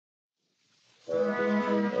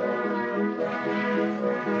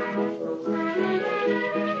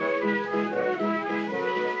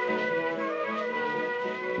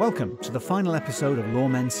Welcome to the final episode of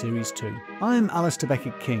Loremen Series 2. I'm Alistair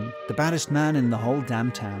Beckett-King, the baddest man in the whole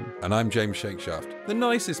damn town. And I'm James Shakeshaft, the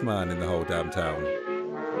nicest man in the whole damn town.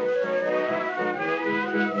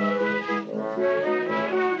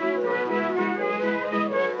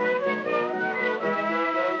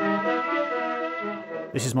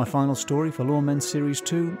 This is my final story for Loremen Series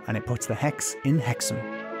 2, and it puts the Hex in Hexham.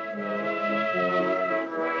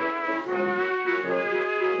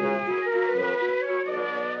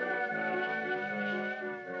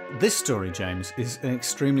 This story, James, is an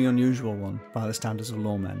extremely unusual one by the standards of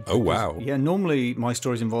Loremen. Oh, wow. Yeah, normally my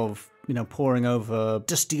stories involve, poring over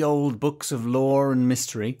dusty old books of lore and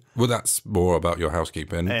mystery. Well, that's more about your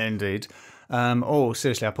housekeeping. Indeed.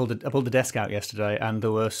 Seriously, I pulled the desk out yesterday and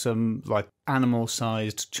there were some,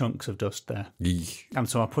 animal-sized chunks of dust there. Eek. And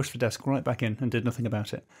so I pushed the desk right back in and did nothing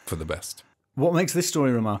about it. For the best. What makes this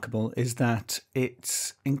story remarkable is that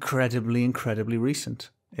it's incredibly, incredibly recent.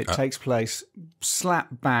 It takes place slap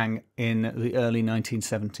bang in the early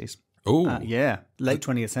 1970s. Oh. Late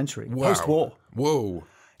 20th century. Wow. Post-war. Whoa.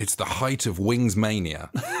 It's the height of wings mania.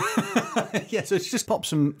 Yeah, so it's just pop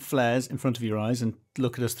some flares in front of your eyes and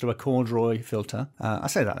look at us through a corduroy filter. I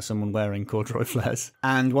say that as someone wearing corduroy flares.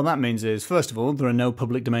 And what that means is, first of all, there are no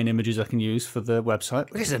public domain images I can use for the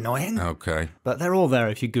website, which is annoying. Okay. But they're all there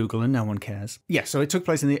if you Google and no one cares. Yeah, so it took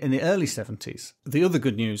place in the early 70s. The other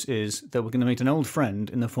good news is that we're going to meet an old friend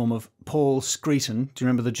in the form of Paul Screeton. Do you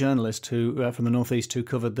remember the journalist who from the Northeast who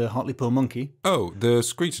covered the Hartlepool monkey? Oh, the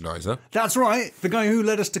Screetonizer. That's right. The guy who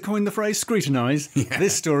led us to coin the phrase Screetonize. Yeah.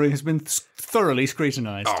 This story has been thoroughly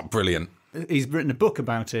Screetonized. Oh, brilliant. He's written a book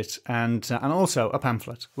about it and also a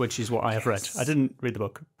pamphlet, which is what I have read. I didn't read the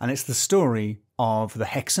book. And it's the story of the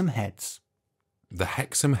Hexham Heads. The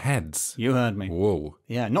Hexham Heads? You heard me. Whoa.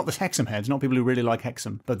 Yeah, not the Hexham Heads, not people who really like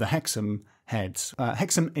Hexham, but the Hexham Heads.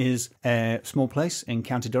 Hexham is a small place in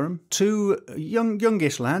County Durham. Two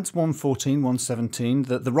youngish lads, one 14, one 17,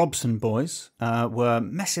 the Robson boys, were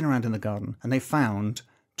messing around in the garden and they found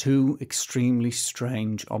two extremely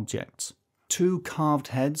strange objects. Two carved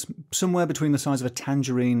heads, somewhere between the size of a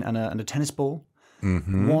tangerine and a tennis ball.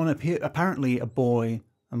 Mm-hmm. One apparently a boy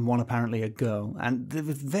and one apparently a girl. And they're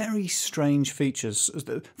very strange features.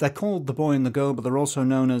 They're called the boy and the girl, but they're also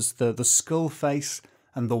known as the skull face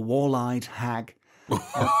and the wall-eyed hag.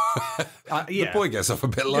 The boy gets off a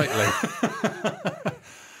bit lightly.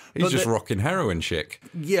 He's just rocking heroin chic.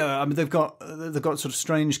 Yeah, I mean they've got sort of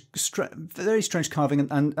very strange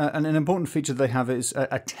carving, and an important feature they have is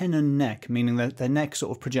a tenon neck, meaning that their neck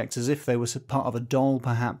sort of projects as if they were part of a doll,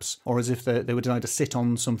 perhaps, or as if they were designed to sit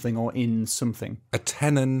on something or in something. A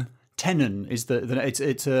tenon. Tenon is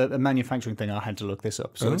it's a manufacturing thing. I had to look this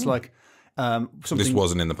up, so it's like. Something. This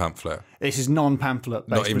wasn't in the pamphlet. This is non-pamphlet.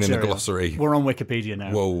 Not even material. in the glossary. We're on Wikipedia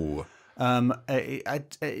now. Whoa.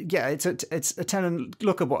 It's a tenon.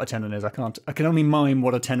 Look at what a tenon is. I can only mime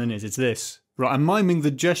what a tenon is. It's this. Right, I'm miming the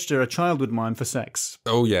gesture a child would mime for sex.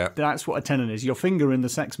 Oh, yeah. That's what a tenon is. Your finger in the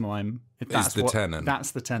sex mime. That's the tenon.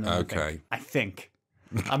 That's the tenon. Okay. I think.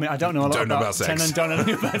 I mean, I don't know a lot about sex. Tenon, don't know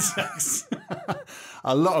anything about sex.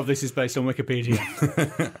 A lot of this is based on Wikipedia.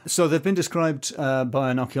 So they've been described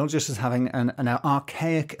by an archaeologist as having an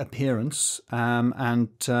archaic appearance.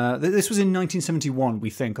 This was in 1971, we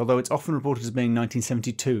think, although it's often reported as being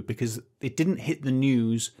 1972 because it didn't hit the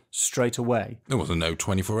news straight away. There wasn't no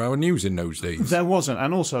 24-hour news in those days. There wasn't.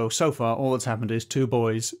 And also, so far, all that's happened is two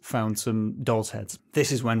boys found some dolls' heads.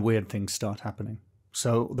 This is when weird things start happening.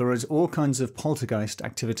 So there is all kinds of poltergeist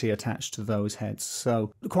activity attached to those heads.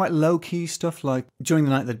 So quite low-key stuff, like during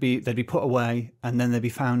the night they'd be put away and then they'd be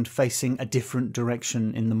found facing a different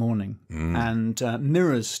direction in the morning. And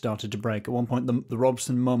mirrors started to break. At one point, the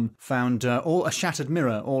Robson mum found a shattered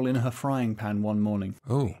mirror all in her frying pan one morning.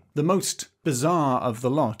 Oh. The most bizarre of the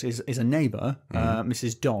lot is a neighbour,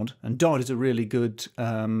 Mrs. Dodd. And Dodd is a really good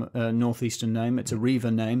northeastern name. It's a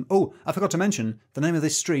Reaver name. Oh, I forgot to mention, the name of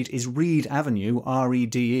this street is Reed Avenue,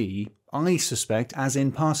 R-E-D-E. I suspect, as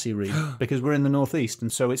in Parcy Reed, because we're in the northeast,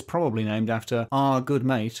 and so it's probably named after our good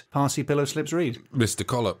mate, Parcy Pillow Slips Reed. Mr.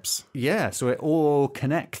 Collops. Yeah, so it all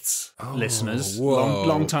connects, listeners.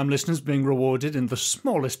 Long-time listeners being rewarded in the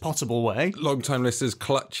smallest possible way. Long-time listeners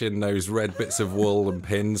clutching those red bits of wool and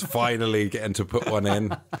pins, finally getting to put one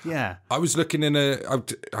in. Yeah. I was looking in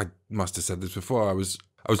I must have said this before, I was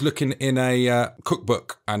looking in a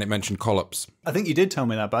cookbook and it mentioned collops. I think you did tell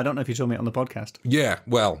me that, but I don't know if you told me it on the podcast. Yeah,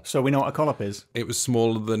 well. So we know what a collop is. It was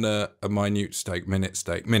smaller than a minute steak, minute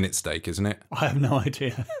steak, isn't it? I have no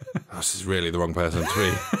idea. This is really the wrong person to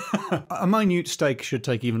be. A minute steak should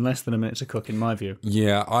take even less than a minute to cook, in my view.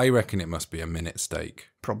 Yeah, I reckon it must be a minute steak.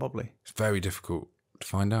 Probably. It's very difficult to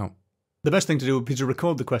find out. The best thing to do would be to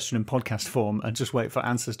record the question in podcast form and just wait for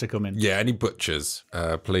answers to come in. Yeah, any butchers,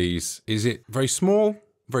 please. Is it very small?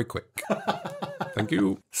 Very quick. Thank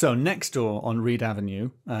you. So next door on Reed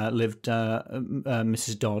Avenue lived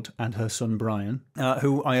Mrs. Dodd and her son Brian,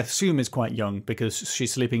 who I assume is quite young because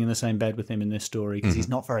she's sleeping in the same bed with him in this story because he's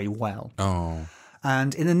not very well. Oh.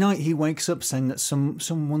 And in the night he wakes up saying that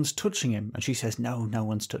someone's touching him. And she says, no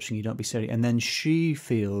one's touching you, don't be silly. And then she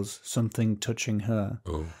feels something touching her.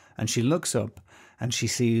 Oh. And she looks up and she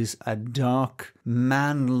sees a dark,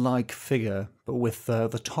 man-like figure, but with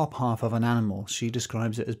the top half of an animal. She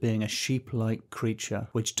describes it as being a sheep-like creature,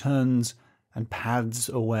 which turns and pads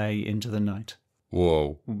away into the night.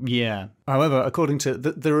 Whoa. Yeah. However, according to...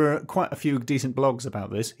 there are quite a few decent blogs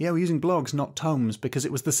about this. Yeah, we're using blogs, not tomes, because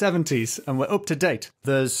it was the 70s, and we're up to date.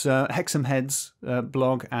 There's Hexham Heads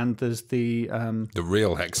blog, and there's the... The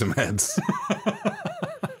real Hexham Heads.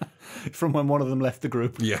 From when one of them left the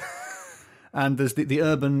group. Yeah. And there's the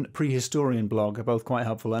Urban Prehistorian blog, are both quite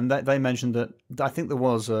helpful. And they mentioned that I think there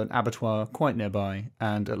was an abattoir quite nearby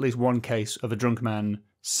and at least one case of a drunk man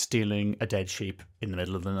stealing a dead sheep in the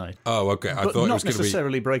middle of the night. Oh, okay. I thought it was going to be... not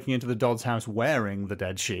necessarily breaking into the Dodd's house wearing the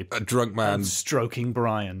dead sheep. A drunk man... And stroking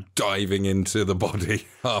Brian. Diving into the body,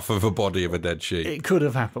 half of a body of a dead sheep. It could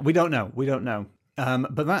have happened. We don't know.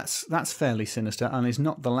 But that's fairly sinister, and is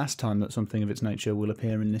not the last time that something of its nature will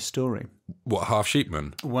appear in this story. What, half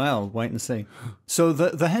sheepman? Well, wait and see. So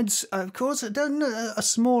the heads, of course, done a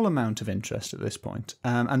small amount of interest at this point,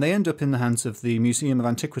 and they end up in the hands of the Museum of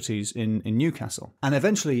Antiquities in Newcastle. And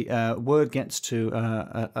eventually, word gets to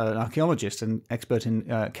an archaeologist and expert in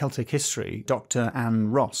Celtic history, Dr.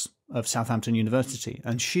 Anne Ross, of Southampton University,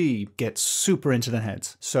 and she gets super into the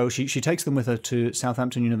heads. So she takes them with her to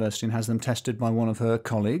Southampton University and has them tested by one of her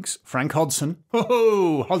colleagues, Frank Hodgson.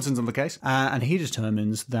 Hodgson's on the case. And he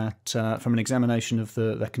determines that from an examination of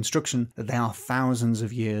their construction, that they are thousands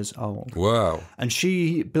of years old. Wow. And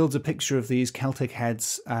she builds a picture of these Celtic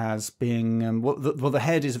heads as being, the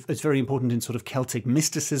head is very important in sort of Celtic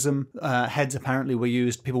mysticism. Heads apparently were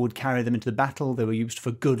used, people would carry them into the battle, they were used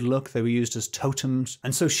for good luck, they were used as totems.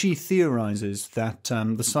 And so she theorises that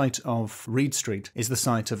the site of Reed Street is the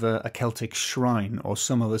site of a Celtic shrine or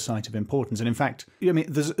some other site of importance. And in fact, I mean,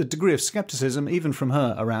 there's a degree of scepticism, even from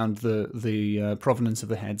her, around the provenance of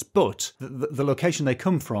the heads, but the location they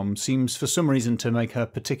come from seems for some reason to make her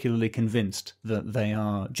particularly convinced that they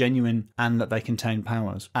are genuine and that they contain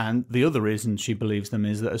powers. And the other reason she believes them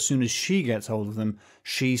is that as soon as she gets hold of them,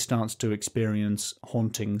 she starts to experience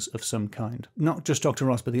hauntings of some kind. Not just Dr.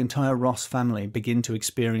 Ross, but the entire Ross family begin to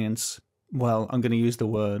experience, well, I'm going to use the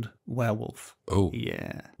word werewolf. Oh.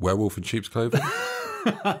 Yeah. Werewolf in sheep's clothing?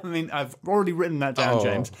 I mean, I've already written that down,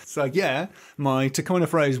 James. So, yeah, to coin a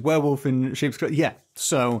phrase, werewolf in sheep's clothing. Yeah.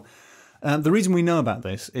 So, the reason we know about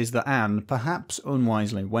this is that Anne, perhaps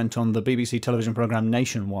unwisely, went on the BBC television programme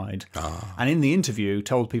Nationwide and in the interview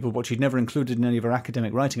told people what she'd never included in any of her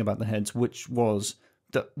academic writing about the heads, which was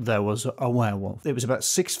that there was a werewolf. It was about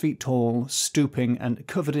 6 feet tall, stooping, and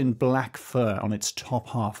covered in black fur on its top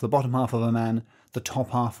half, the bottom half of a man, the top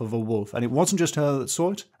half of a wolf. And it wasn't just her that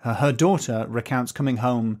saw it. Her daughter recounts coming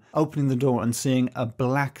home, opening the door and seeing a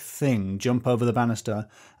black thing jump over the banister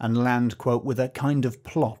and land, quote, with a kind of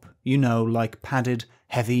plop, like padded,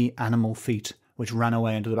 heavy animal feet, which ran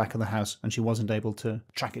away into the back of the house, and she wasn't able to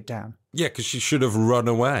track it down. Yeah, because she should have run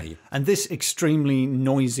away. And this extremely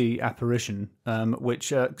noisy apparition,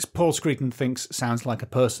 which Paul Screeton thinks sounds like a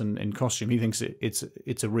person in costume. He thinks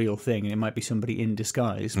it's a real thing, and it might be somebody in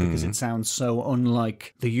disguise, because it sounds so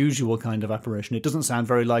unlike the usual kind of apparition. It doesn't sound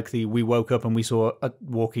very like we woke up and we saw a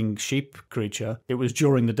walking sheep creature. It was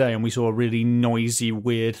during the day, and we saw a really noisy,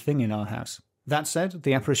 weird thing in our house. That said,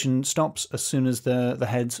 the apparition stops as soon as the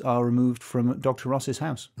heads are removed from Dr. Ross's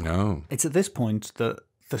house. No. It's at this point that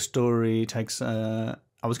the story takes, I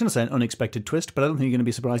was going to say an unexpected twist, but I don't think you're going to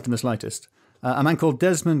be surprised in the slightest. A man called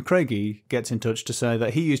Desmond Craigie gets in touch to say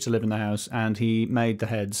that he used to live in the house and he made the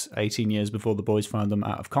heads 18 years before the boys found them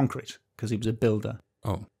out of concrete, because he was a builder.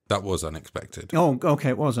 Oh, that was unexpected. Oh, okay,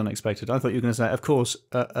 it was unexpected. I thought you were going to say, of course,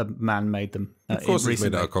 a man made them. Of course it's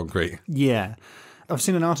made out of concrete. Yeah. I've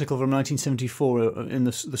seen an article from 1974 in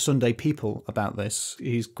the Sunday People about this.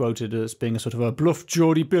 He's quoted as being a sort of a bluff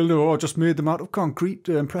Geordie builder, I just made them out of concrete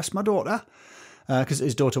to impress my daughter. Because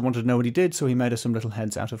his daughter wanted to know what he did, so he made her some little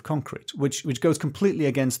heads out of concrete, which goes completely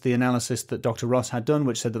against the analysis that Dr. Ross had done,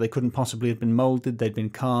 which said that they couldn't possibly have been moulded, they'd been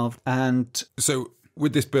carved. And so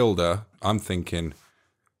with this builder, I'm thinking,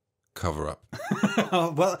 cover-up.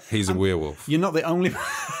 Oh, well, He's a werewolf. you're not the only...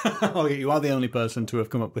 Oh, you are the only person to have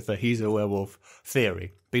come up with a he's a werewolf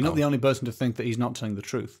theory. But you're not the only person to think that he's not telling the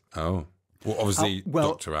truth. Oh. Well, obviously,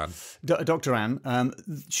 Dr. Anne. Dr. Anne,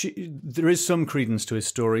 there is some credence to his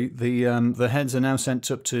story. The heads are now sent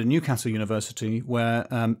up to Newcastle University, where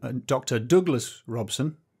Dr. Douglas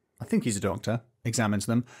Robson, I think he's a doctor, examines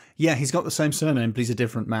them. Yeah, he's got the same surname, but he's a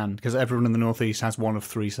different man, because everyone in the Northeast has one of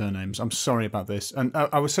 3 surnames. I'm sorry about this. And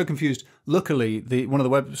I was so confused. Luckily, one of the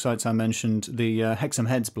websites I mentioned, the Hexham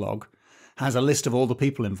Heads blog, has a list of all the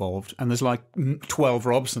people involved, and there's like 12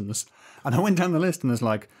 Robsons. And I went down the list, and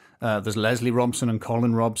there's Leslie Robson and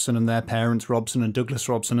Colin Robson and their parents Robson and Douglas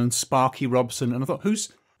Robson and Sparky Robson. And I thought, who's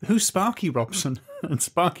Sparky Robson? And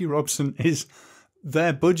Sparky Robson is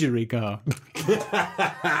their budgerigar.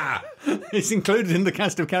 It's included in the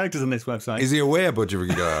cast of characters on this website. Is he a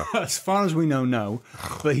budgerigar? As far as we know, no.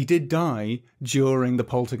 But he did die during the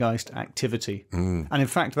poltergeist activity. And in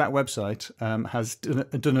fact, that website has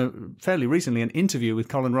done a fairly recently an interview with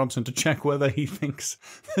Colin Robson to check whether he thinks...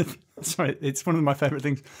 Sorry, it's one of my favourite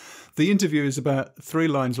things. The interview is about 3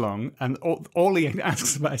 lines long, and all he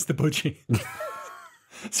asks about is the budgie.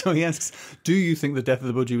 So he asks, do you think the death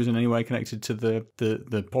of the budgie was in any way connected to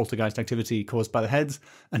the poltergeist activity caused by the heads?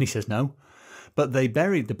 And he says no. But they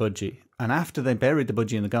buried the budgie, and after they buried the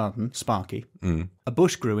budgie in the garden, Sparky, a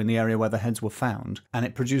bush grew in the area where the heads were found, and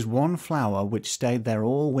it produced one flower which stayed there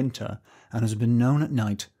all winter and has been known at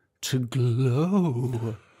night to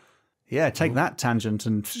glow. Yeah, take that tangent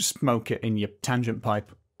and smoke it in your tangent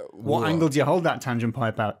pipe. What angle do you hold that tangent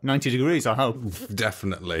pipe at? 90 degrees, I hope.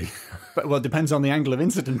 Definitely. But well, it depends on the angle of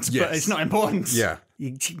incidence, yes. But it's not important. Yeah.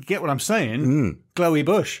 You get what I'm saying? Glowy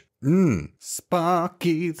bush.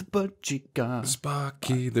 Sparky the budgigar.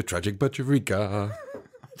 Sparky the tragic budgerigar.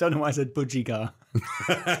 I don't know why I said budgigar.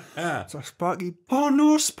 So Sparky, oh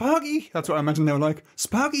no, Sparky. That's what I imagine they were like.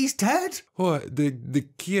 Sparky's dead. Oh, the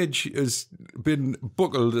cage has been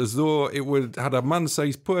buckled as though it had a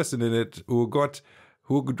man-sized person in it who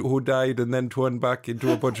died and then turned back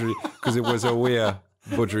into a budgery because it was a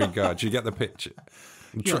budgerigar. Do you get the picture?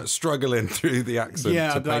 I'm struggling through the accent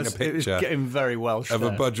to paint a picture. It was getting very Welsh of a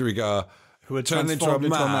budgerigar who had turned into a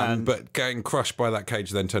man, but getting crushed by that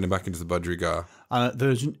cage, then turning back into the budgerigar.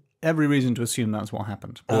 There's every reason to assume that's what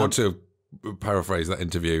happened. Or to paraphrase that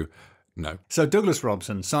interview, no. So Douglas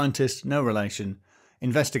Robson, scientist, no relation,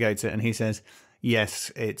 investigates it, and he says,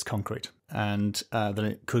 yes, it's concrete, and that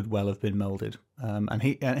it could well have been moulded. And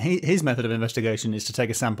his method of investigation is to take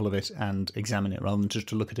a sample of it and examine it rather than just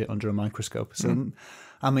to look at it under a microscope. So,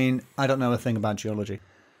 I mean, I don't know a thing about geology.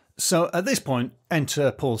 So at this point,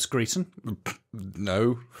 enter Paul Screeton.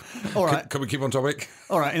 No. All right. Can we keep on topic?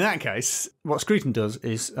 All right. In that case, what Screeton does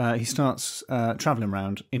is he starts travelling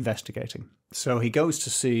around investigating. So he goes to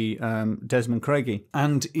see Desmond Craigie,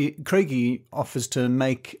 and Craigie offers to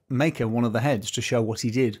make her one of the heads to show what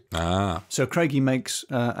he did. So Craigie makes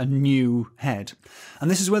a new head.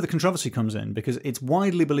 And this is where the controversy comes in, because it's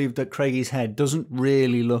widely believed that Craigie's head doesn't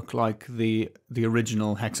really look like the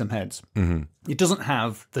original Hexham Heads. It doesn't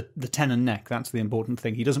have the tenon neck. That's the important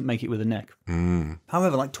thing. He doesn't make it with a neck.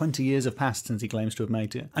 However, like 20 years have passed since he claims to have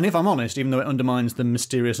made it. And if I'm honest, even though it undermines the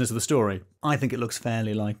mysteriousness of the story, I think it looks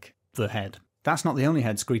fairly like the head. That's not the only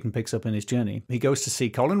head Screeton picks up in his journey. He goes to see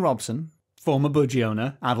Colin Robson, former budgie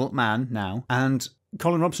owner, adult man now, and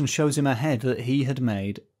Colin Robson shows him a head that he had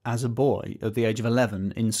made as a boy at the age of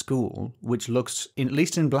 11 in school, which looks, at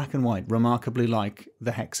least in black and white, remarkably like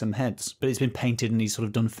the Hexham Heads. But it's been painted and he's sort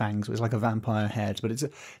of done fangs, so it's like a vampire head. But it's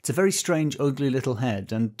a very strange, ugly little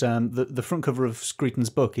head. And the front cover of Screeton's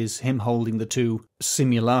book is him holding the 2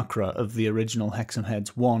 simulacra of the original Hexham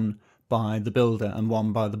Heads, one by the builder and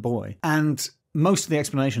one by the boy. And most of the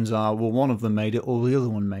explanations are, well, one of them made it or the other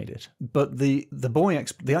one made it. But the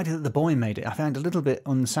idea that the boy made it, I found a little bit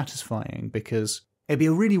unsatisfying, because it'd be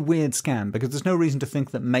a really weird scam, because there's no reason to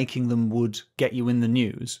think that making them would get you in the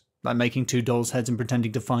news. Like making 2 dolls' heads and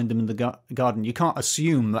pretending to find them in the garden. You can't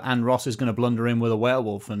assume that Anne Ross is going to blunder in with a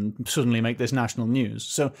werewolf and suddenly make this national news.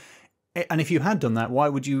 So, and if you had done that, why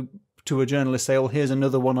would you, to a journalist, say, oh, here's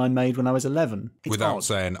another one I made when I was 11? It's without odd.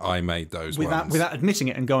 saying I made those ones. Without admitting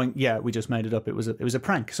it and going, yeah, we just made it up. It was a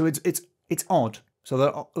prank. So it's odd. So there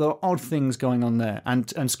are odd things going on there. And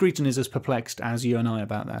Screeton is as perplexed as you and I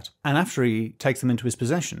about that. And after he takes them into his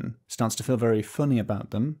possession, starts to feel very funny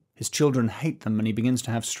about them. His children hate them, and he begins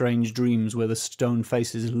to have strange dreams where the stone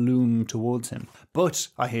faces loom towards him. But,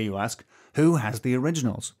 I hear you ask, who has the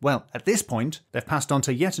originals? Well, at this point, they've passed on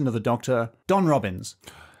to yet another doctor, Don Robbins.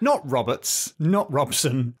 Not Roberts, not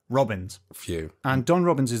Robson, Robbins. Phew. And Don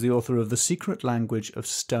Robbins is the author of The Secret Language of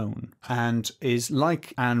Stone and is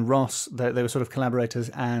like Anne Ross. They were sort of collaborators,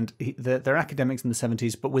 and they're academics in the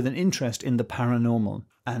 70s, but with an interest in the paranormal.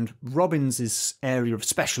 And Robbins' area of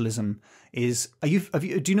specialism is... do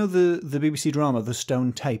you know the BBC drama, The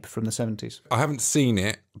Stone Tape from the 70s? I haven't seen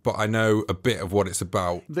it, but I know a bit of what it's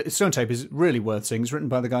about. The Stone Tape is really worth seeing. It's written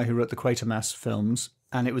by the guy who wrote the Quatermass films,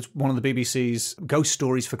 and it was one of the BBC's ghost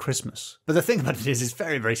stories for Christmas. But the thing about it is, it's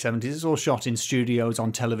very, very 70s. It's all shot in studios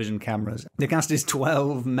on television cameras. The cast is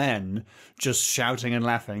 12 men just shouting and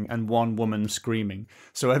laughing and one woman screaming.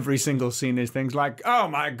 So every single scene is things like, oh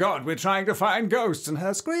my God, we're trying to find ghosts, and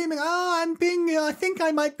her screaming, I think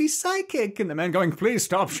I might be psychic. And the men going, please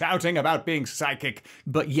stop shouting about being psychic.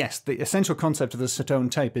 But yes, the essential concept of the Stone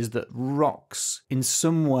Tape is that rocks, in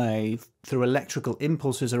some way, through electrical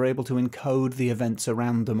impulses, are able to encode the events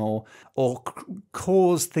around them or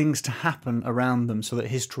cause things to happen around them so that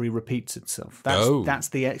history repeats itself. That's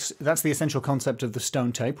the essential concept of the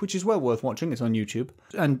Stone Tape, which is well worth watching. It's on YouTube.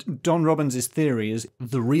 And Don Robbins' theory is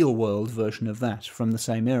the real world version of that from the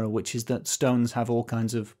same era, which is that stones have all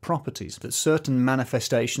kinds of properties, that certain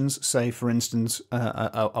manifestations, say for instance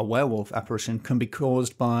a werewolf apparition, can be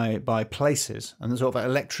caused by places, and the sort of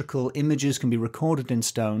electrical images can be recorded in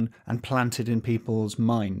stone and planted in people's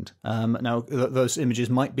mind. Now, those images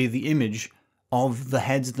might be the image of the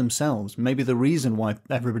heads themselves. Maybe the reason why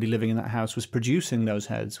everybody living in that house was producing those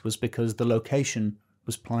heads was because the location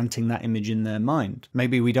was planting that image in their mind.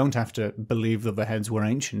 Maybe we don't have to believe that the heads were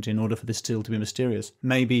ancient in order for this still to be mysterious.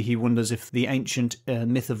 Maybe he wonders if the ancient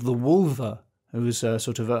myth of the Wulva, who's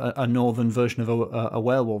sort of a northern version of a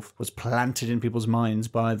werewolf, was planted in people's minds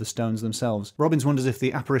by the stones themselves. Robbins wonders if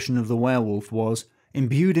the apparition of the werewolf was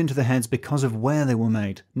imbued into the heads because of where they were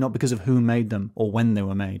made, not because of who made them or when they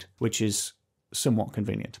were made, which is somewhat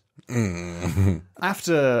convenient.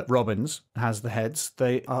 After Robbins has the heads,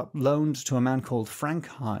 they are loaned to a man called Frank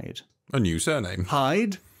Hyde. A new surname.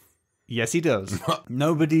 Hyde? Yes, he does.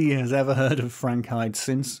 Nobody has ever heard of Frank Hyde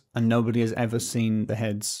since, and nobody has ever seen the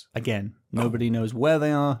heads again. Nobody knows where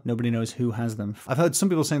they are. Nobody knows who has them. I've heard some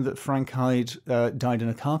people saying that Frank Hyde died in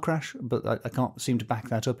a car crash, but I can't seem to back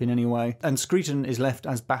that up in any way. And Screeton is left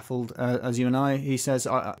as baffled as you and I. He says,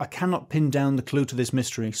 I cannot pin down the clue to this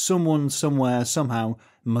mystery. Someone, somewhere, somehow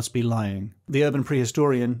must be lying. The Urban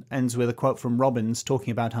Prehistorian ends with a quote from Robbins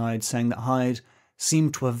talking about Hyde, saying that Hyde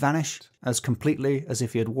seemed to have vanished as completely as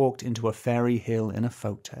if he had walked into a fairy hill in a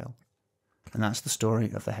folktale. And that's the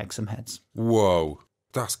story of the Hexham Heads. Whoa,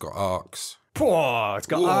 that's got arcs. It's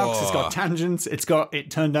got arcs, it's got tangents,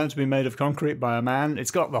 it turned out to be made of concrete by a man,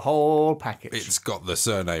 it's got the whole package. It's got the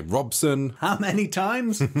surname Robson. How many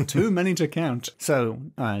times? Too many to count. So,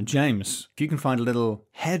 James, if you can find a little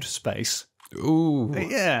head space. Ooh.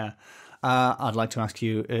 Yeah. I'd like to ask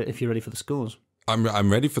you if you're ready for the scores.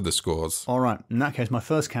 I'm ready for the scores. All right. In that case, my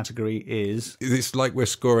first category is... It's like we're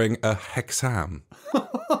scoring a hexam.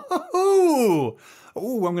 Ooh,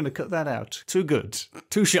 I'm going to cut that out. Too good.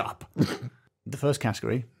 Too sharp. The first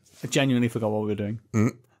category, I genuinely forgot what we were doing.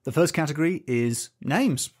 The first category is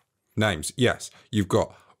names. Names, yes. You've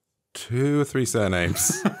got 2 or 3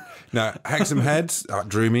 surnames. Now, Hexham Heads, that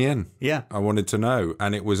drew me in. Yeah. I wanted to know.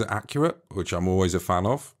 And it was accurate, which I'm always a fan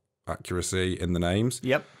of. Accuracy in the names.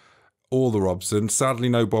 Yep. All the Robsons. Sadly,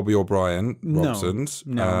 no Bobby O'Brien Robsons.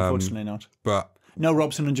 No, unfortunately not. But no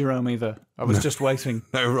Robson and Jerome either. I was just waiting.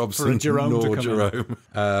 No Robson, for a Jerome nor to come Jerome.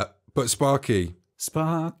 But Sparky.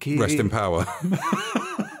 Rest in power.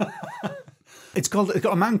 It's got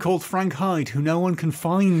a man called Frank Hyde who no one can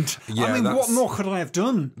find. Yeah, I mean, what more could I have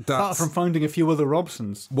done apart from finding a few other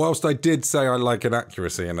Robsons? Whilst I did say I like an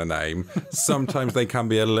accuracy in a name, sometimes they can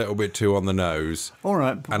be a little bit too on the nose. All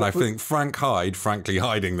right. And I think Frank Hyde, frankly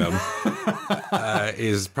hiding them,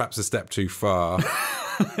 is perhaps a step too far.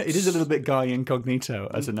 It is a little bit Guy Incognito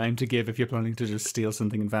as a name to give if you're planning to just steal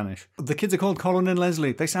something and vanish. The kids are called Colin and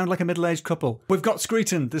Leslie. They sound like a middle-aged couple. We've got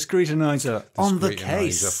Screeton, the Screetonizer, on the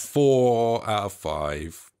case. 4 out of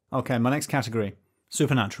 5. Okay, my next category.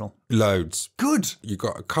 Supernatural. Loads. Good. You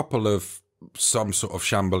got a couple of some sort of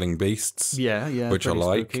shambling beasts. Yeah. Which I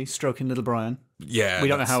like. Spooky. Stroking little Brian. Yeah. We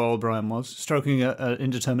don't know how old Brian was. Stroking an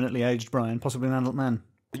indeterminately aged Brian, possibly an adult man.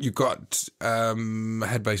 You got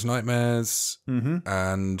head-based nightmares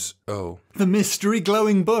and the mystery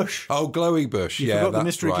glowing bush. Oh, glowing bush. You yeah, forgot that's the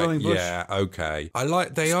mystery right. glowing bush. Yeah, okay. I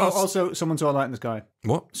like they are also someone saw a light in the sky.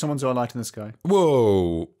 What? Someone saw a light in the sky.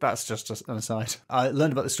 Whoa. That's just an aside. I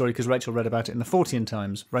learned about the story because Rachel read about it in the Fortean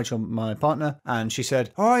Times. Rachel, my partner, and she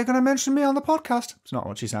said, "Oh, you're going to mention me on the podcast?" It's not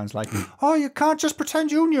what she sounds like. "Oh, you can't just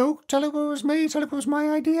pretend you knew. Tell it was me. Tell it was my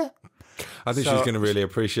idea." I think she's going to really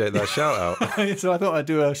appreciate that shout out. So I thought I'd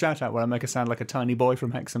do a shout out where I make her sound like a tiny boy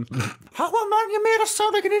from Hexham. How man, you made us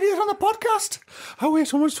sound like an idiot on the podcast. Oh wait,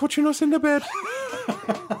 someone's touching us in the bed.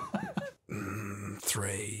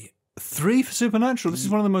 3. 3 for supernatural. This is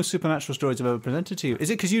one of the most supernatural stories I've ever presented to you. Is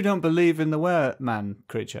it because you don't believe in the were-man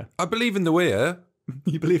creature? I believe in the weir.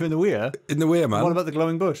 You believe in the weir? In the weir, man. What about the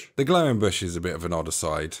glowing bush? The glowing bush is a bit of an odd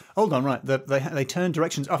aside. Hold on, right. They turned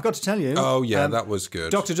directions. I've got to tell you. Oh, yeah, that was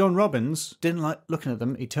good. Dr. John Robbins didn't like looking at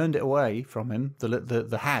them. He turned it away from him,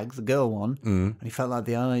 the hag, the girl one, and he felt like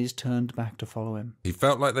the eyes turned back to follow him. He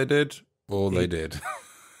felt like they did, or they did?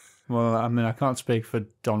 Well, I mean, I can't speak for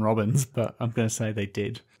Don Robbins, but I'm going to say they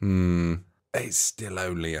did. It's still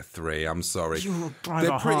only a 3, I'm sorry. You're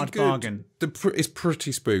a hard bargain. It's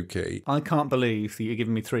pretty spooky. I can't believe that you're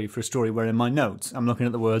giving me 3 for a story where in my notes I'm looking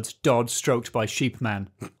at the words Dodd stroked by sheep man.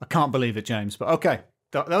 I can't believe it, James. But okay,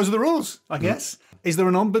 those are the rules, I guess. Is there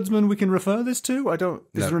an ombudsman we can refer this to? Is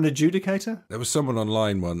there an adjudicator? There was someone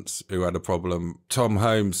online once who had a problem. Tom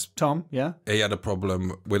Holmes. Tom, yeah? He had a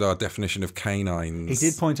problem with our definition of canines. He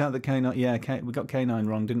did point out that canine, we got canine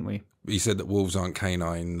wrong, didn't we? He said that wolves aren't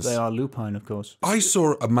canines. They are lupine, of course. I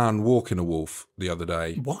saw a man walking a wolf the other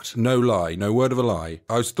day. What? No lie, no word of a lie.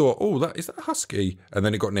 I thought, is that a husky? And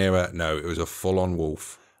then it got nearer. No, it was a full-on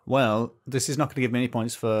wolf. Well, this is not going to give me any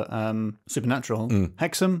points for supernatural.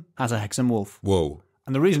 Hexham has a Hexham wolf. Whoa.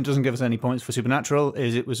 And the reason it doesn't give us any points for supernatural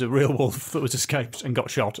is it was a real wolf that was escaped and got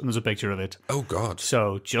shot, and there's a picture of it. Oh, God.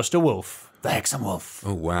 So, just a wolf. The Hexham wolf.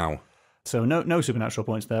 Oh, wow. So, no supernatural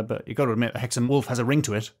points there, but you've got to admit the Hexham wolf has a ring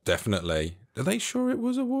to it. Definitely. Are they sure it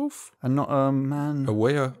was a wolf? And not a man A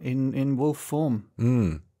weir? in wolf form.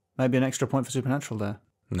 Maybe an extra point for supernatural there.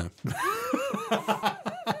 No.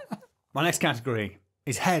 My next category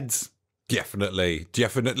is heads. Definitely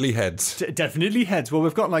heads. Definitely heads. Well,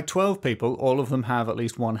 we've got like 12 people. All of them have at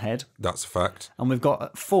least one head. That's a fact. And we've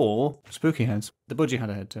got 4 spooky heads. The budgie had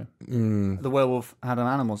a head too. The werewolf had an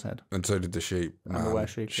animal's head. And so did the sheep. And the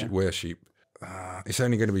were-sheep, yeah. Were-sheep. It's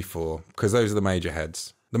only going to be 4, because those are the major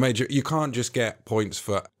heads. You can't just get points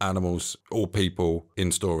for animals or people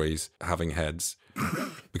in stories having heads,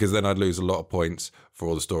 because then I'd lose a lot of points for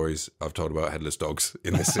all the stories I've told about headless dogs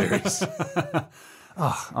in this series.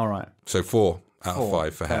 All right. So 4 out of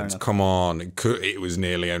 5 for heads. Enough. Come on. It was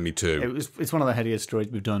nearly only 2. It's one of the headiest stories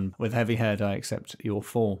we've done. With heavy head, I accept your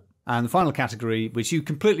 4. And the final category, which you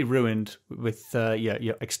completely ruined with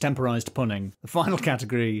your extemporised punning, the final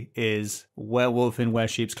category is werewolf in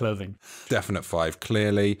were-sheep's clothing. Definite 5,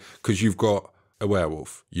 clearly, because you've got a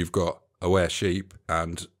werewolf, you've got a were-sheep,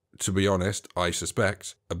 and to be honest, I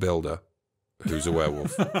suspect a builder who's a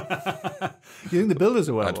werewolf. You think the builder's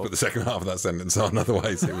a werewolf? I had to put the second half of that sentence on,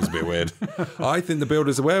 otherwise it was a bit weird. I think the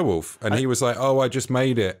builder's a werewolf, and he was like, I just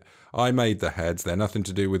made it. I made the heads. They're nothing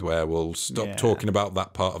to do with werewolves. Stop talking about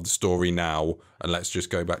that part of the story now, and let's just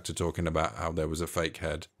go back to talking about how there was a fake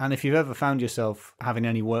head. And if you've ever found yourself having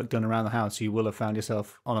any work done around the house, you will have found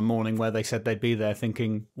yourself on a morning where they said they'd be there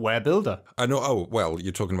thinking, were builder? I know. Oh, well,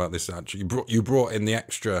 you're talking about this actually. You brought in the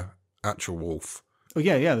extra actual wolf. Oh,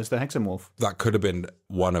 yeah, there's the Hexham wolf. That could have been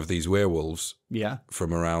one of these werewolves. Yeah.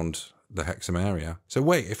 From around the Hexham area. So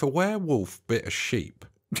wait, if a werewolf bit a sheep,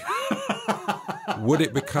 would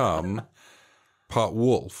it become part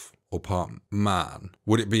wolf or part man?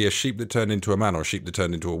 Would it be a sheep that turned into a man or a sheep that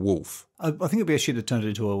turned into a wolf? I think it'd be a sheep that turned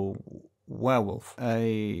into a werewolf.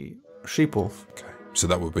 A sheep wolf. Okay. So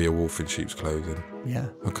that would be a wolf in sheep's clothing. Yeah.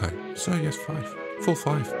 Okay. So yes, 5. Full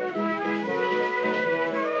 5.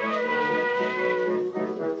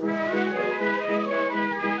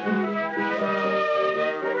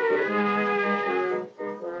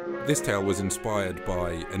 This tale was inspired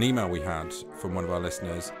by an email we had from one of our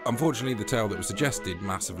listeners. Unfortunately, the tale that was suggested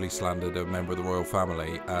massively slandered a member of the royal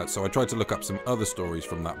family, so I tried to look up some other stories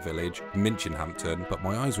from that village, Minchinhampton, but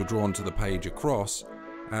my eyes were drawn to the page across,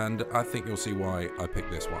 and I think you'll see why I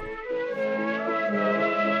picked this one.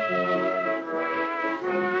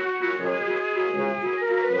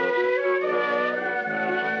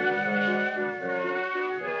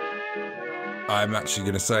 I'm actually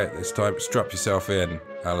going to say it this time. Strap yourself in,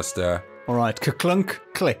 Alistair. All right, clunk,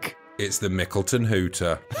 click. It's the Mickleton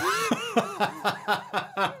Hooter.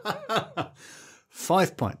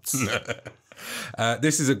 5 points.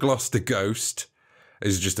 This is a Gloucester ghost.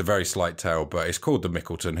 It's just a very slight tale, but it's called the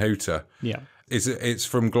Mickleton Hooter. Yeah. It's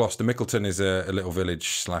from Gloucester. Mickleton is a little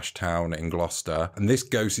village / town in Gloucester. And this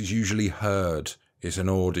ghost is usually heard. It's an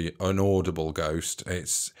audible ghost.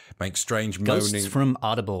 It makes strange moaning. Ghosts from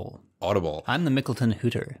Audible. Audible. I'm the Mickleton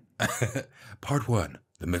Hooter. Part 1,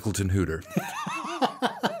 the Mickleton Hooter.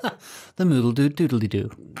 The moodle doo doodly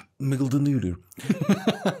doo. Mickleton Hooter.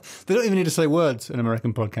 They don't even need to say words in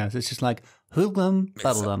American podcasts. It's just like hoodlum,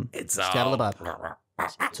 bubblegum, It's scabbalabub.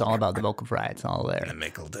 It's all about the vocal fry. It's all there. The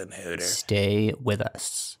Mickleton Hooter. Stay with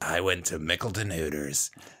us. I went to Mickleton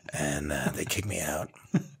Hooters, and they kicked me out.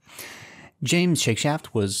 James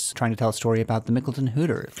Shakeshaft was trying to tell a story about the Mickleton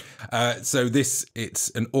Hooter. So it's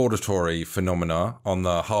an auditory phenomena on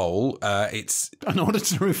the whole. It's An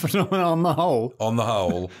auditory phenomenon on the whole. on the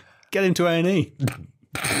whole. Get into A&E.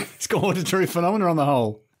 It's got auditory phenomena on the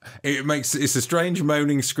whole. It's a strange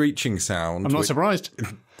moaning, screeching sound. I'm not surprised.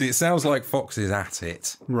 It sounds like foxes at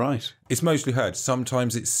it. Right. It's mostly heard.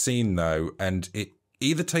 Sometimes it's seen, though, and it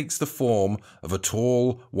either takes the form of a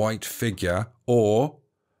tall, white figure or,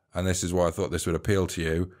 and this is why I thought this would appeal to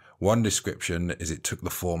you, one description is it took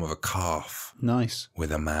the form of a calf Nice.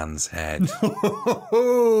 with a man's head.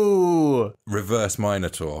 Oh, Reverse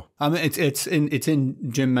Minotaur. I mean, it's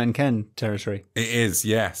in Jim Mencken territory. It is,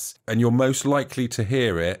 yes. And you're most likely to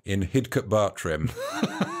hear it in Hidcote Bartrim,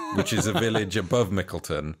 which is a village above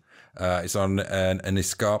Mickleton. It's on an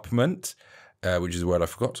escarpment, which is a word I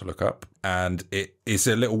forgot to look up. And it's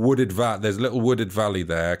a little wooded there's a little wooded valley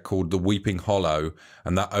there called the Weeping Hollow,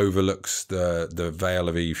 and that overlooks the Vale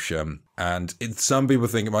of Evesham. And some people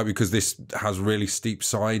think it might be because this has really steep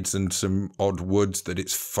sides and some odd woods that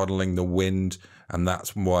it's funneling the wind, and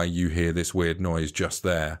that's why you hear this weird noise just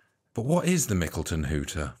there. But what is the Mickleton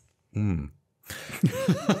Hooter?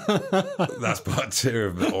 That's part 2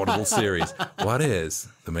 of the Audible series. What is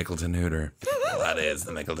the Mickleton Hooter? What is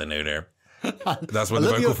the Mickleton Hooter? That's when the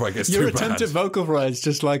vocal fry gets too bad. Your attempt at vocal fry is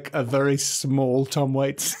just like a very small Tom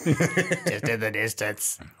Waits. Just in the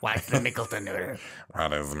distance. What's the Mickleton Hooter?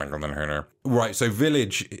 What is the Mickleton Hooter? Right, so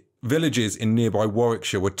villages in nearby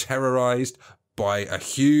Warwickshire were terrorised by a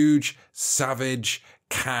huge, savage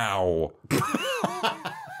cow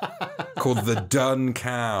called the Dun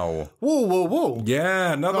Cow. Whoa.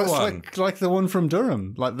 Yeah, another one. Like the one from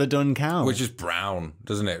Durham, like the Dun Cow. Which is brown,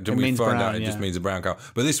 doesn't it? Didn't It we means find brown, out it just yeah. means a brown cow?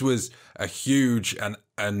 But this was a huge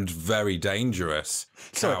and very dangerous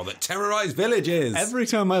cow that terrorised villages. Every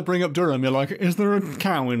time I bring up Durham, you're like, is there a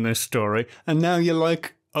cow in this story? And now you're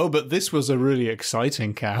like, oh, but this was a really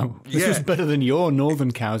exciting cow. This was better than your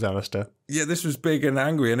northern cows, Alistair. Yeah, this was big and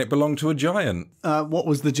angry, and it belonged to a giant. What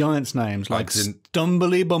was the giant's names? Like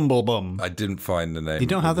Stumbly Bumblebum. I didn't find the name. You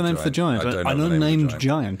don't have the name for the giant? I don't An have the name of the unnamed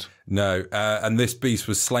giant. No, and this beast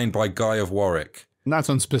was slain by Guy of Warwick. That's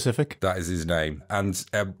unspecific. That is his name. And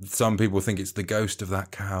some people think it's the ghost of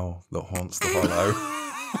that cow that haunts the hollow.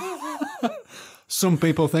 Some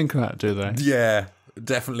people think that, do they? Yeah,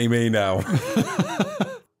 definitely me now.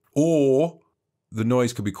 Or the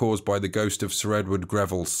noise could be caused by the ghost of Sir Edward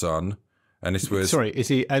Greville's son. And this was... Sorry, is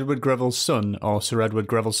he Edward Greville's son or Sir Edward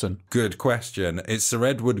Greville's son? Good question. It's Sir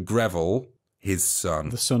Edward Greville, his son.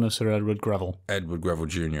 The son of Sir Edward Greville. Edward Greville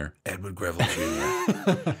Jr. Edward Greville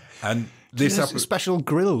Jr. And this... special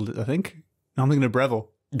grilled, I think. I'm thinking of Breville.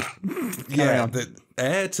 Yeah, the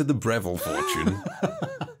heir to the Breville fortune.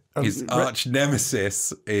 His arch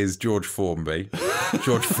nemesis is George Formby.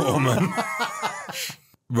 George Foreman.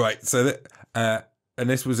 Right, so and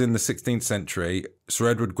this was in the 16th century. Sir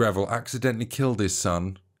Edward Greville accidentally killed his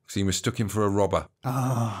son because he mistook him for a robber.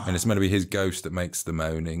 And it's meant to be his ghost that makes the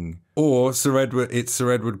moaning. Or it's Sir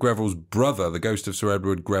Edward Greville's brother, the ghost of Sir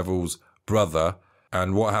Edward Greville's brother.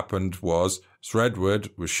 And what happened was Sir Edward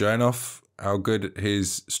was showing off how good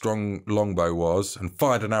his strong longbow was and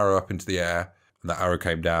fired an arrow up into the air. And that arrow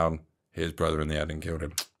came down, hit his brother in the head and killed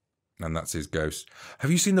him. And that's his ghost. Have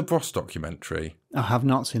you seen the Bros documentary? I have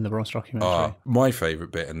not seen the Bros documentary. My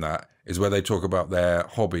favourite bit in that is where they talk about their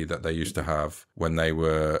hobby that they used to have when they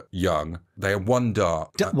were young. They had one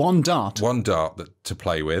dart. One dart? One dart to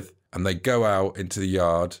play with. And they go out into the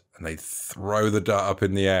yard and they throw the dart up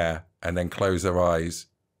in the air and then close their eyes.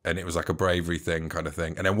 And it was like a bravery thing kind of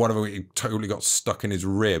thing. And then one of them he totally got stuck in his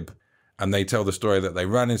rib. And they tell the story that they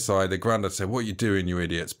ran inside. Their granddad said, "What are you doing, you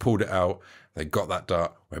idiots?" Pulled it out. They got that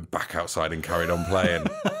dart, went back outside and carried on playing.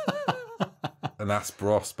 And that's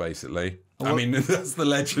Bros, basically. I mean, that's the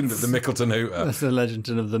legend of the Mickleton Hooter. That's the legend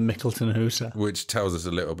of the Mickleton Hooter. Which tells us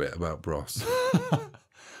a little bit about Bros.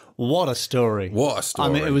 What a story. What a story.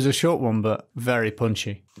 I mean, it was a short one, but very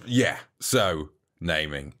punchy. Yeah. So,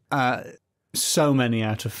 naming. So many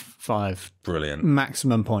out of 5. Brilliant.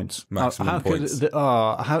 Maximum points. Maximum points.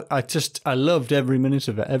 I loved every minute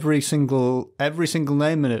of it. Every single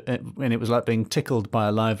name in it, and it was like being tickled by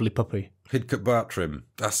a lively puppy. Hidcote Bartrim.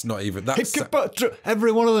 That's not even... Hidcote Bartrim.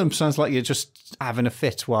 Every one of them sounds like you're just having a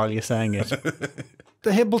fit while you're saying it.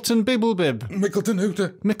 The Hibbleton Bibblebib. Mickleton Hooter.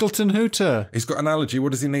 Mickleton Hooter. He's got an allergy.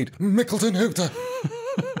 What does he need? Mickleton Hooter.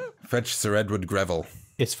 Fetch Sir Edward Greville.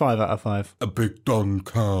 It's 5 out of 5. A big Don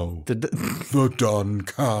cow. The Don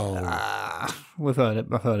cow. We've heard it.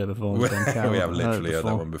 I've heard it before. We have literally heard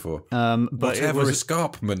that one before. But whatever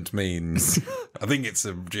escarpment means. I think it's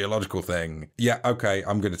a geological thing. Yeah, okay,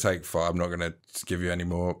 I'm going to take 5. I'm not going to give you any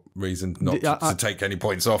more reason not to take any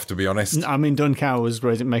points off, to be honest. I mean, Dun cow was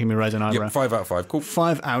making me raise an eyebrow. Yep, 5 out of 5. Cool.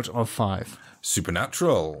 5 out of 5.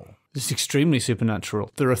 Supernatural. It's extremely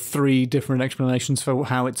supernatural. There are 3 different explanations for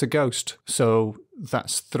how it's a ghost. So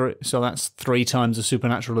that's 3. So that's 3 times as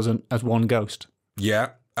supernatural as one ghost.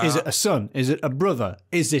 Yeah. Is it a son? Is it a brother?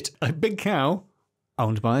 Is it a big cow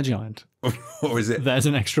owned by a giant? Or is it... There's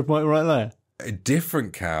an extra point right there. A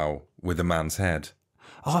different cow with a man's head.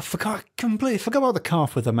 Oh, I completely forgot about the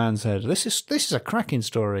calf with a man's head. This is a cracking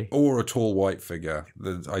story. Or a tall white figure.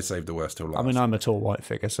 I saved the worst till last. I mean, I'm a tall white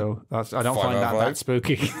figure, so I don't 5 find out of that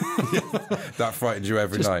spooky. That frightens you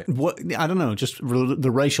every night. I don't know, just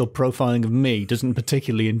the racial profiling of me doesn't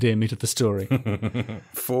particularly endear me to the story.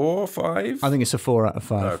 4, 5? I think it's a 4 out of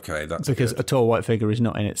 5. Okay, that's because good. A tall white figure is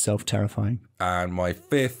not in itself terrifying. And my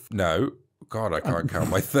 5th, no, God, I can't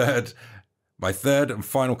count. My third and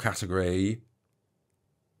final category,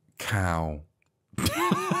 cow.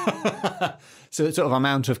 So it's sort of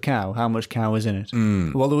amount of cow. How much cow is in it?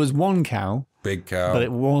 Well, there was 1 cow. Big cow. But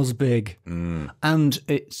it was big. And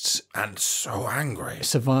it's... And so angry.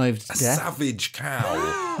 Survived a death. Savage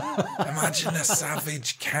cow. Imagine a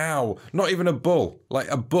savage cow. Not even a bull.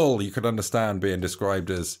 Like a bull you could understand being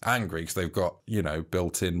described as angry because they've got,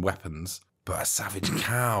 built-in weapons. But a savage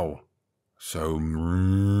cow. So...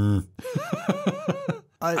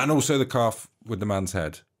 and also the calf with the man's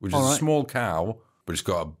head, which is a small cow, but it's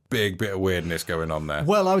got a big bit of weirdness going on there.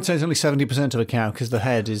 Well, I would say it's only 70% of a cow because the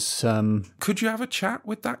head is... Could you have a chat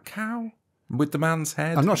with that cow? With the man's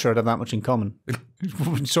head? I'm not sure I'd have that much in common. We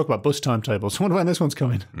talk about bus timetables. I wonder when this one's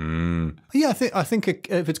coming. Yeah, I think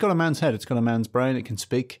if it's got a man's head, it's got a man's brain, it can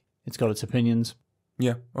speak, it's got its opinions.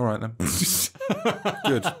 Yeah, all right then.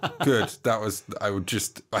 Good. That was, I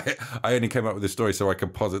only came up with this story so I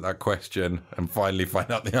could posit that question and finally find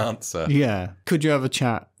out the answer. Yeah. Could you have a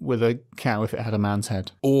chat with a cow if it had a man's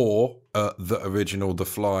head? Or the original The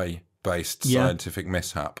Fly based scientific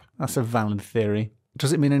mishap. That's a valid theory.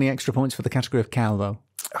 Does it mean any extra points for the category of cow, though?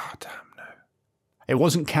 Oh, damn, no. It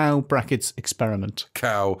wasn't cow brackets experiment.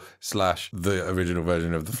 Cow / the original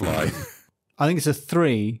version of The Fly. I think it's a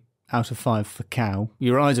 3 out of 5 for cow.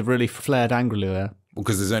 Your eyes have really flared angrily there. Well,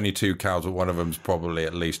 because there's only 2 cows, but one of them's probably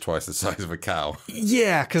at least twice the size of a cow.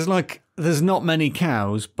 Yeah, because, there's not many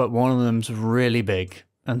cows, but one of them's really big.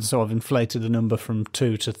 And so I've inflated the number from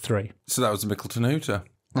 2 to 3. So that was the Mickleton Hooter.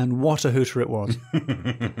 And what a hooter it was.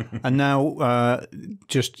 And now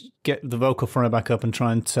just get the vocal fry back up and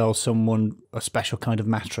try and tell someone a special kind of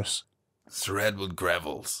mattress. Sir Edward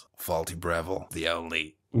Greville's Faulty Breville, the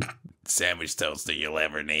only sandwich toaster you'll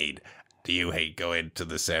ever need. Do you hate going to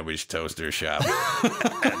the sandwich toaster shop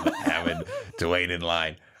and having to wait in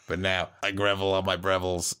line? But now I Greville on my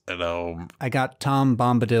Brevilles at home. I got Tom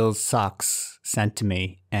Bombadil's socks sent to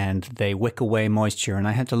me, and they wick away moisture, and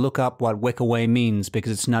I had to look up what wick away means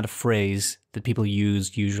because it's not a phrase that people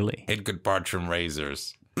use usually. It could part from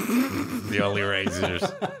razors. The only razors.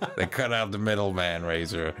 They cut out the middleman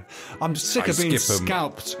razor. I'm sick of being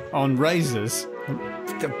scalped on razors.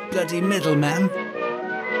 The bloody middleman.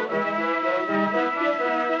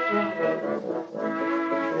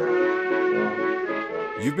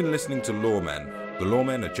 You've been listening to Loremen. The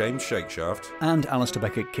Loremen are James Shakeshaft and Alistair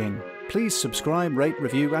Beckett King. Please subscribe, rate,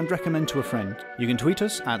 review, and recommend to a friend. You can tweet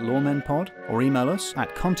us at LoremenPod or email us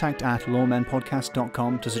at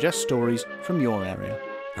contact@loremenpodcast.com to suggest stories from your area.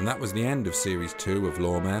 And that was the end of Series 2 of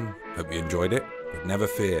Loremen. Hope you enjoyed it, but never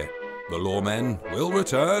fear. The Loremen will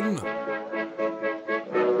return.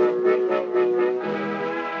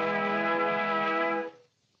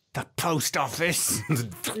 The post office.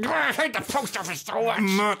 I hate the post office so much.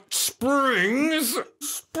 Matt Springs.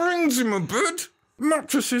 Springs in my bed.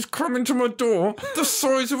 Mattresses coming to my door. The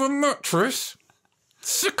size of a mattress.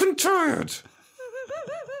 Sick and tired.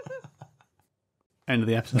 End of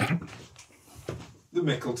the episode. The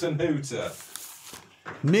Mickleton Hooter.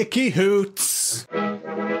 Mickey Hoots.